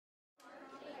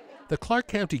The Clark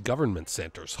County Government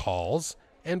Center's halls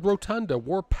and rotunda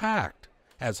were packed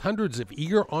as hundreds of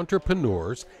eager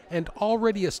entrepreneurs and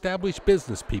already established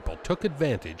business people took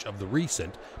advantage of the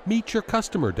recent Meet Your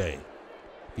Customer Day.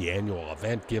 The annual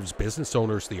event gives business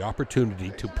owners the opportunity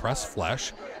to press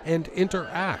flesh and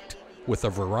interact with a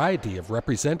variety of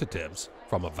representatives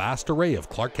from a vast array of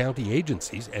Clark County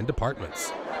agencies and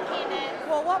departments.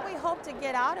 Well, what we hope to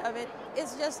get out of it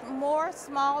is just more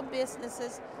small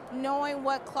businesses knowing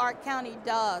what Clark County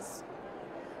does.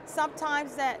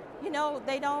 Sometimes that,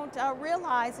 they don't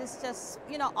realize it's just,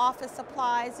 office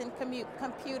supplies and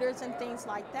computers and things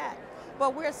like that.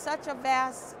 But we're such a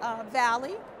vast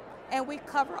valley, and we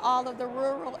cover all of the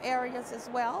rural areas as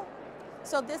well.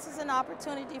 So this is an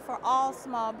opportunity for all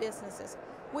small businesses.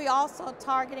 We also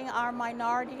targeting our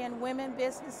minority and women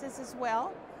businesses as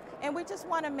well. And we just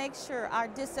want to make sure our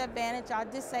disadvantaged, our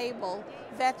disabled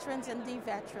veterans and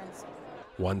de-veterans.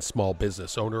 One small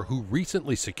business owner who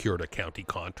recently secured a county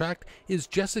contract is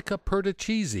Jessica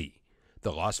Perticizzi.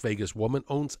 The Las Vegas woman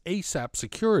owns ASAP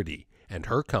Security, and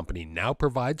her company now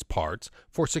provides parts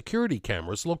for security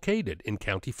cameras located in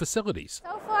county facilities.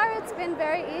 So far it's been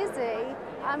very easy.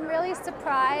 I'm really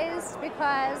surprised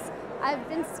because I've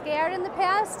been scared in the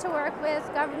past to work with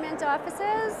government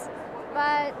offices,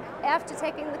 but after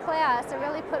taking the class it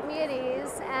really put me at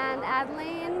ease, and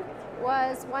Adeline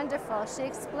was wonderful. She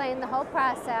explained the whole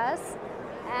process,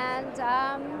 and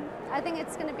I think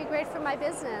it's going to be great for my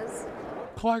business.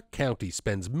 Clark County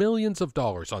spends millions of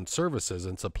dollars on services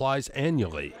and supplies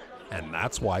annually, and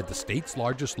that's why the state's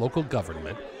largest local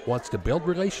government wants to build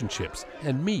relationships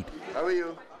and meet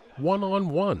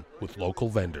one-on-one with local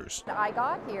vendors. I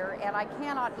got here and I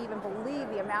cannot even believe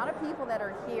the amount of people that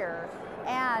are here,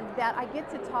 and that I get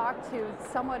to talk to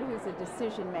someone who's a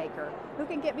decision maker, who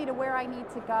can get me to where I need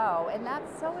to go. And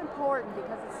that's so important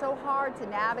because it's so hard to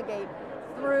navigate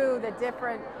through the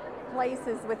different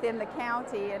places within the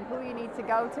county and who you need to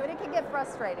go to, and it can get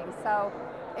frustrating. So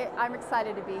I'm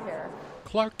excited to be here.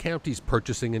 Clark County's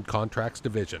Purchasing and Contracts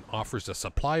Division offers a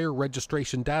supplier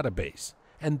registration database,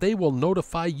 and they will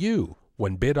notify you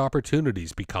when bid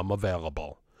opportunities become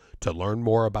available. To learn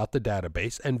more about the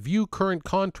database and view current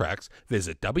contracts,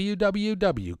 visit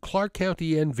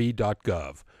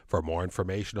www.clarkcountynv.gov for more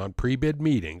information on pre-bid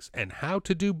meetings and how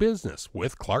to do business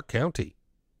with Clark County.